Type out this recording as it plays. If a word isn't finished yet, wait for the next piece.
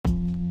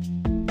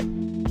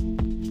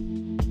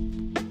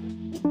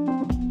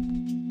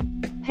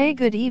Hey,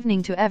 good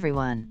evening to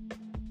everyone.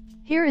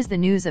 Here is the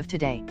news of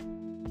today.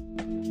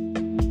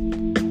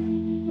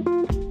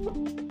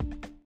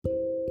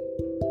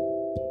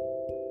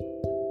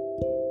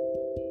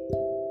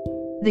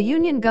 The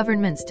Union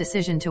government's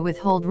decision to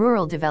withhold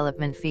rural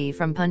development fee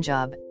from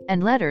Punjab,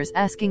 and letters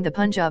asking the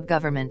Punjab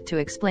government to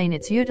explain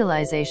its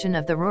utilization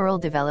of the Rural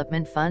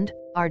Development Fund,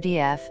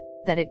 RDF,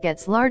 that it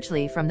gets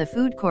largely from the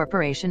Food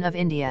Corporation of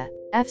India,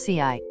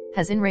 FCI,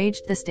 has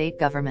enraged the state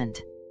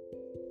government.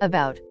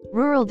 About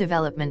Rural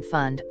Development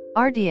Fund,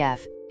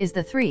 RDF, is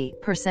the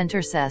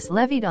 3% cess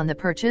levied on the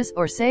purchase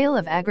or sale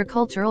of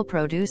agricultural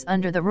produce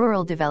under the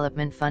Rural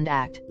Development Fund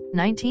Act,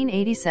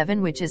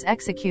 1987, which is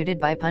executed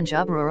by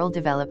Punjab Rural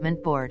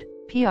Development Board,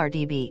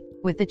 PRDB,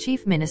 with the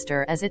Chief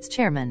Minister as its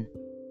chairman.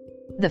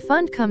 The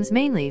fund comes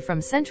mainly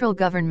from central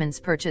government's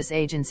purchase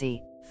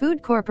agency,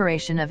 Food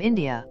Corporation of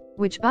India,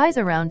 which buys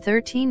around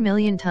 13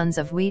 million tons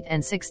of wheat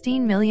and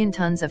 16 million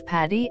tons of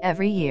paddy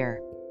every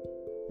year.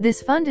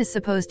 This fund is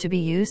supposed to be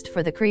used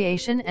for the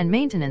creation and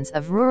maintenance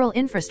of rural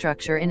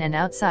infrastructure in and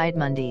outside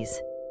mandis.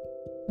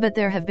 But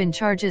there have been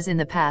charges in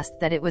the past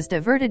that it was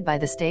diverted by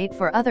the state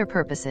for other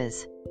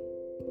purposes.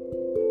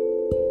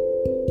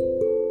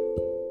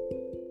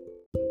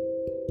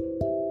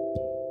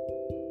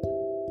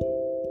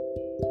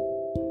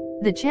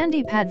 The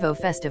Chandi Padvo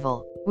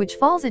festival, which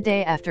falls a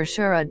day after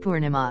Sharad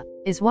Purnima,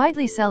 is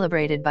widely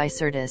celebrated by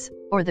Surdas,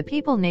 or the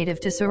people native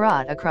to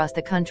Surat across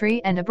the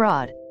country and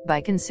abroad,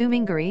 by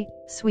consuming guri,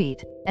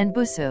 sweet, and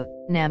busu,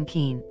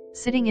 namkeen,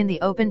 sitting in the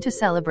open to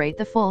celebrate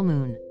the full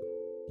moon.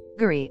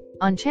 Guri,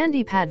 on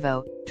Chandi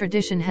Padvo,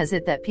 tradition has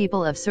it that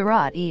people of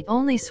Surat eat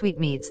only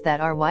sweetmeats that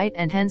are white,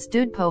 and hence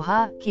dud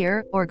poha,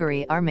 kheer, or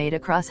guri are made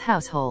across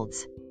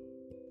households.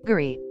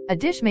 Guri, a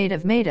dish made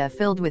of maida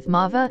filled with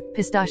mava,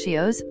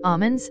 pistachios,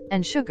 almonds,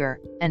 and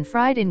sugar, and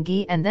fried in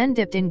ghee and then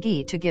dipped in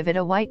ghee to give it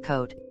a white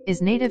coat,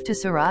 is native to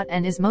Surat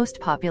and is most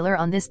popular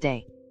on this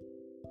day.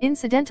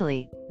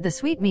 Incidentally, the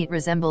sweetmeat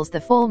resembles the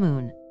full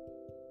moon.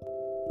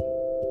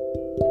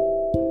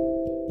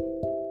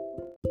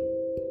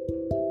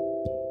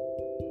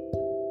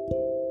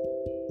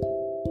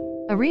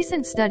 A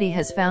recent study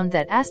has found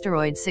that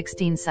asteroid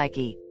 16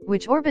 Psyche,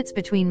 which orbits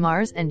between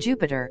Mars and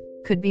Jupiter,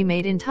 could be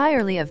made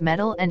entirely of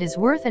metal and is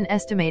worth an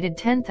estimated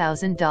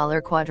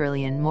 $10,000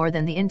 quadrillion, more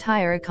than the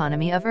entire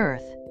economy of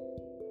Earth.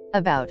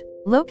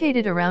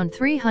 Located around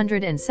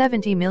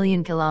 370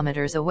 million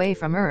kilometers away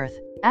from Earth,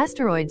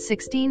 asteroid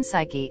 16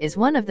 Psyche is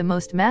one of the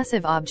most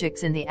massive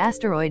objects in the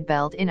asteroid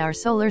belt in our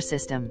solar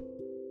system.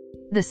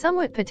 The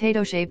somewhat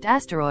potato-shaped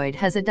asteroid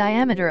has a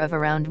diameter of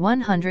around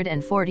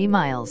 140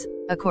 miles,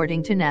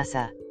 according to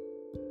NASA.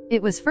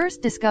 It was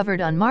first discovered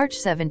on March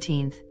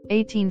 17,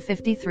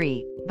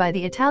 1853, by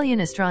the Italian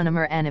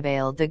astronomer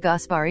Annibale de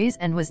Gasparis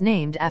and was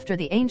named after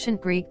the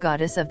ancient Greek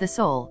goddess of the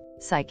soul,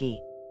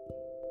 Psyche.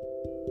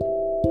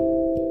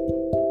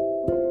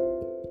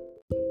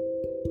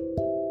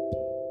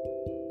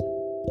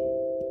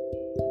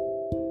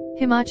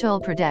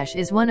 Himachal Pradesh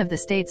is one of the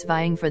states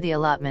vying for the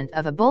allotment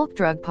of a bulk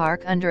drug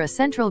park under a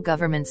central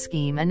government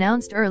scheme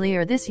announced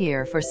earlier this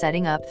year for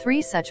setting up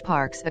 3 such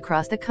parks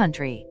across the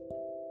country.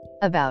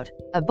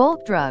 A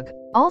bulk drug,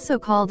 also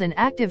called an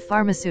active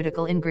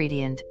pharmaceutical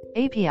ingredient,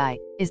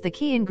 API, is the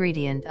key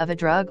ingredient of a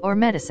drug or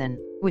medicine,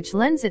 which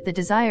lends it the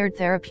desired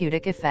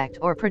therapeutic effect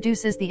or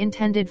produces the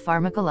intended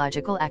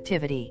pharmacological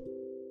activity.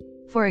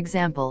 For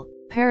example,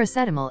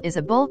 paracetamol is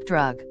a bulk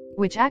drug,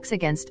 which acts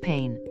against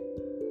pain.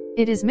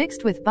 It is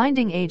mixed with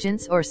binding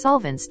agents or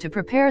solvents to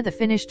prepare the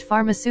finished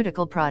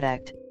pharmaceutical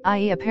product,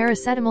 i.e. a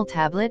paracetamol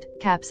tablet,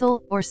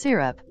 capsule, or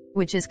syrup,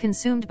 which is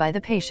consumed by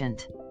the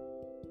patient.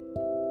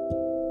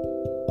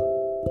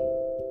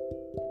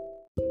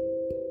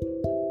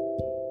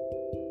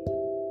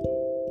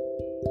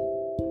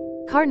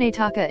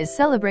 Karnataka is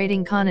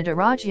celebrating Kannada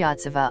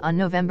Rajyotsava on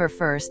November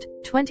 1,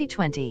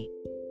 2020.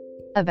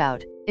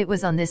 It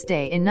was on this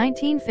day in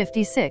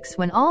 1956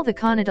 when all the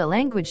Kannada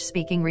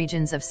language-speaking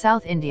regions of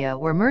South India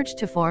were merged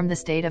to form the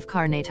state of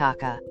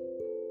Karnataka.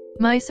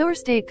 Mysore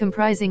state,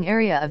 comprising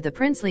area of the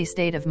princely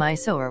state of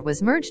Mysore,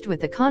 was merged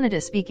with the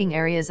Kannada-speaking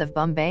areas of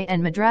Bombay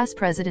and Madras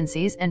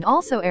presidencies and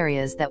also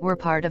areas that were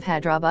part of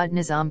Hyderabad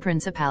Nizam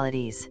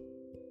principalities.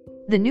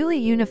 The newly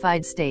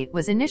unified state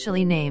was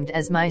initially named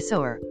as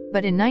Mysore,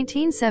 but in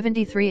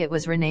 1973 it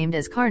was renamed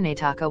as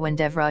Karnataka when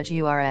Devraj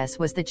Urs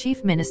was the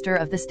chief minister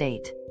of the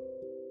state.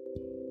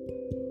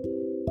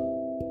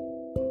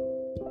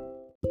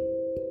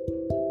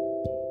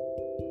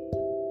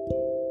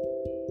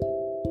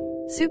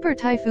 Super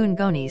Typhoon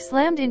Goni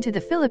slammed into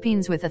the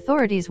Philippines with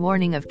authorities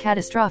warning of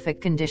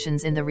catastrophic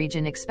conditions in the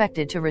region,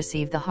 expected to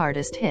receive the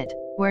hardest hit,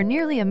 where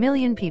nearly 1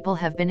 million people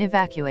have been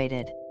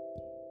evacuated.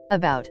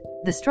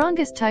 The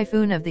strongest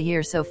typhoon of the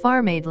year so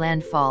far made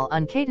landfall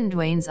on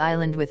Catanduanes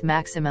Island with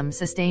maximum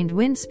sustained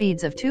wind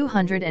speeds of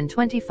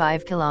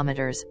 225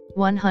 kilometers,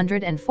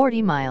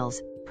 140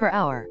 miles, per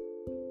hour.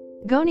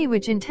 Goni,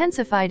 which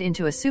intensified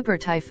into a super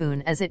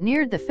typhoon as it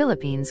neared the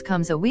Philippines,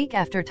 comes a week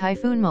after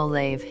Typhoon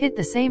Molave hit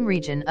the same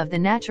region of the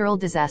natural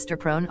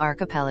disaster-prone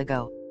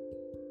archipelago.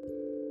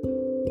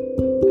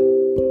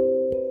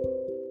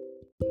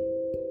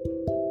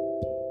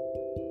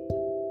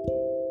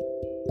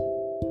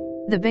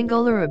 The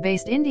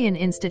Bengaluru-based Indian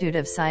Institute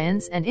of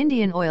Science and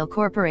Indian Oil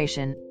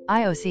Corporation,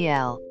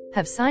 IOCL,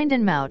 have signed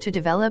an MOU to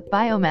develop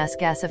biomass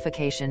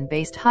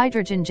gasification-based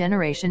hydrogen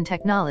generation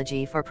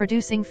technology for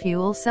producing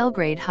fuel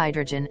cell-grade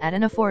hydrogen at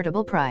an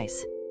affordable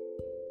price.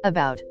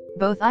 About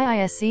both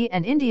IISC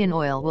and Indian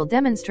Oil will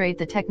demonstrate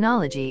the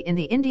technology in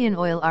the Indian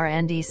Oil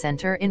R&D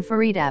Center in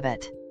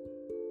Faridabad.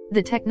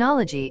 The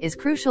technology is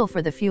crucial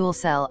for the fuel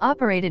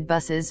cell-operated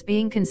buses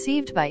being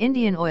conceived by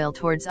Indian Oil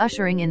towards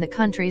ushering in the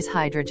country's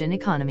hydrogen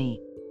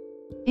economy.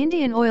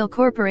 Indian Oil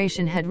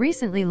Corporation had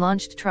recently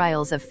launched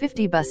trials of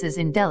 50 buses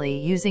in Delhi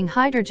using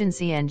hydrogen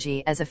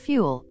CNG as a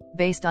fuel,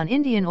 based on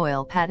Indian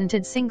Oil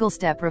patented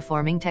single-step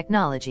reforming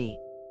technology.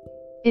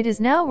 It is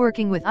now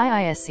working with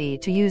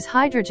IISC to use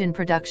hydrogen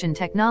production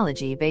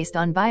technology based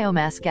on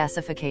biomass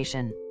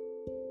gasification.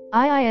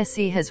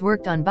 IISC has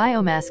worked on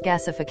biomass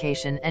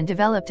gasification and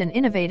developed an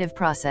innovative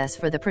process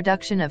for the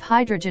production of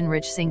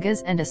hydrogen-rich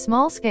syngas, and a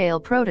small-scale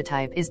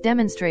prototype is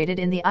demonstrated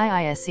in the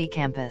IISC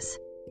campus.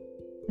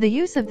 The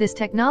use of this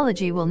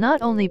technology will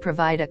not only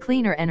provide a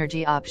cleaner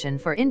energy option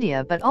for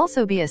India but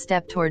also be a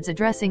step towards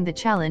addressing the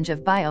challenge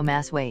of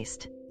biomass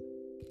waste.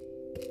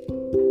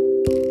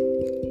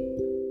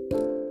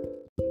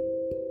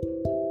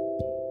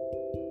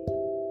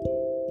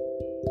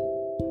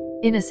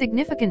 In a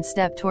significant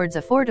step towards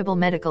affordable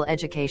medical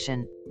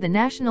education, the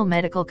National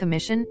Medical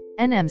Commission,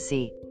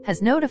 NMC,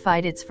 has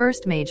notified its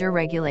first major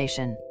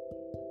regulation.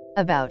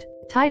 About,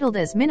 titled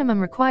as Minimum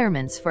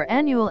Requirements for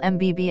Annual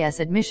MBBS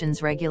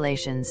Admissions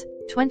Regulations,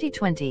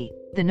 2020,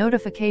 the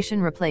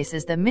notification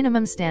replaces the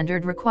Minimum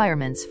Standard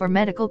Requirements for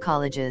Medical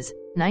Colleges,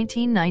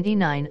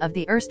 1999 of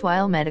the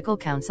erstwhile Medical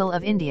Council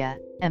of India,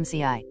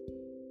 MCI.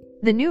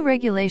 The new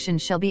regulation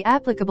shall be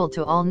applicable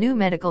to all new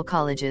medical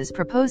colleges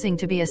proposing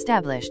to be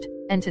established,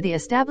 and to the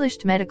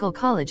established medical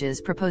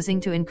colleges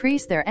proposing to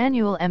increase their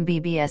annual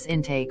MBBS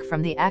intake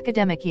from the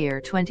academic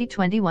year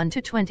 2021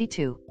 to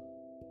 22.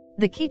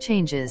 The key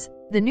changes: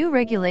 the new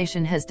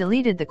regulation has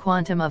deleted the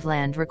quantum of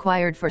land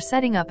required for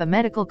setting up a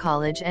medical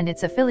college and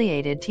its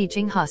affiliated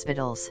teaching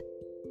hospitals.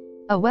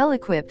 A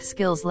well-equipped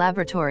skills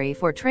laboratory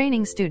for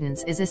training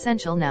students is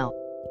essential now.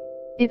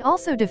 It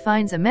also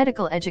defines a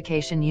medical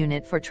education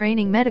unit for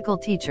training medical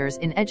teachers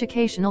in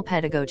educational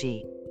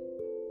pedagogy.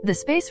 The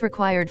space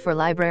required for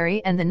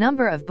library and the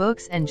number of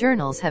books and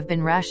journals have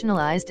been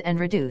rationalized and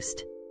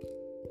reduced.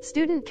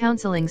 Student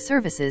counseling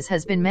services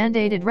has been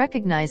mandated,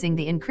 recognizing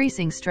the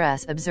increasing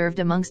stress observed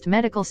amongst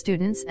medical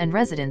students and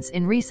residents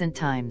in recent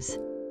times.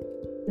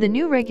 The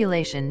new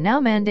regulation now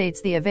mandates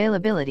the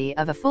availability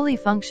of a fully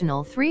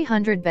functional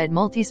 300-bed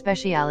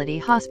multi-speciality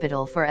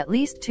hospital for at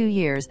least 2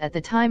 years at the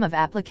time of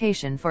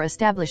application for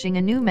establishing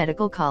a new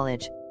medical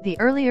college. The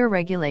earlier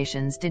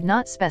regulations did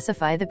not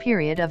specify the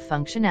period of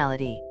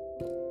functionality.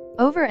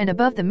 Over and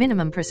above the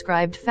minimum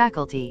prescribed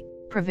faculty,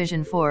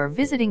 provision for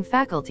visiting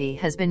faculty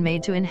has been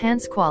made to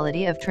enhance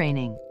quality of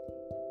training.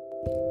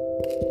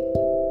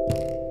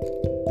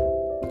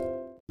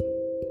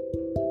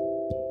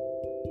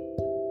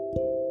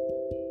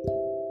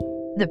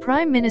 The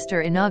Prime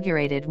Minister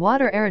inaugurated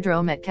water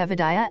aerodrome at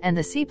Kevadia and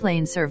the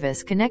seaplane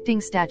service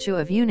connecting Statue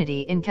of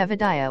Unity in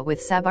Kevadia with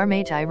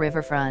Sabarmati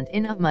riverfront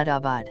in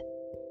Ahmedabad.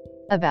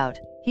 About,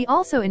 he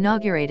also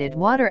inaugurated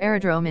water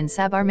aerodrome in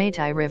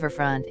Sabarmati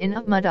riverfront in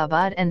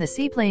Ahmedabad and the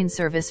seaplane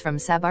service from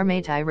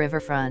Sabarmati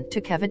riverfront to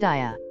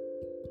Kevadia.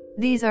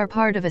 These are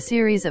part of a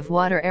series of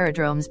water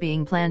aerodromes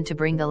being planned to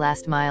bring the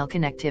last mile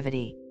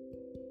connectivity.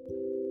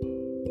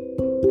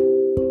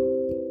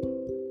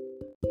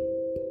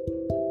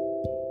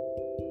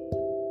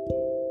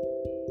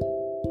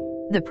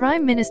 The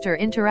Prime Minister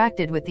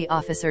interacted with the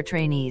officer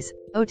trainees,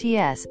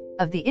 OTS,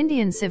 of the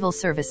Indian Civil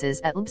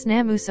Services at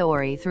LBS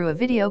Mussoorie through a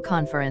video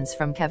conference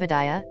from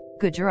Kevadia,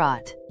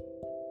 Gujarat.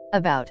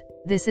 About,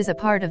 this is a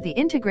part of the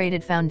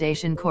Integrated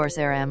Foundation course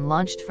RM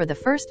launched for the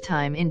first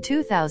time in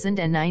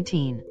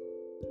 2019.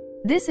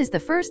 This is the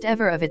first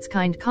ever of its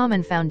kind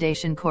common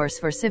foundation course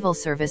for civil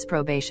service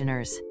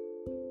probationers.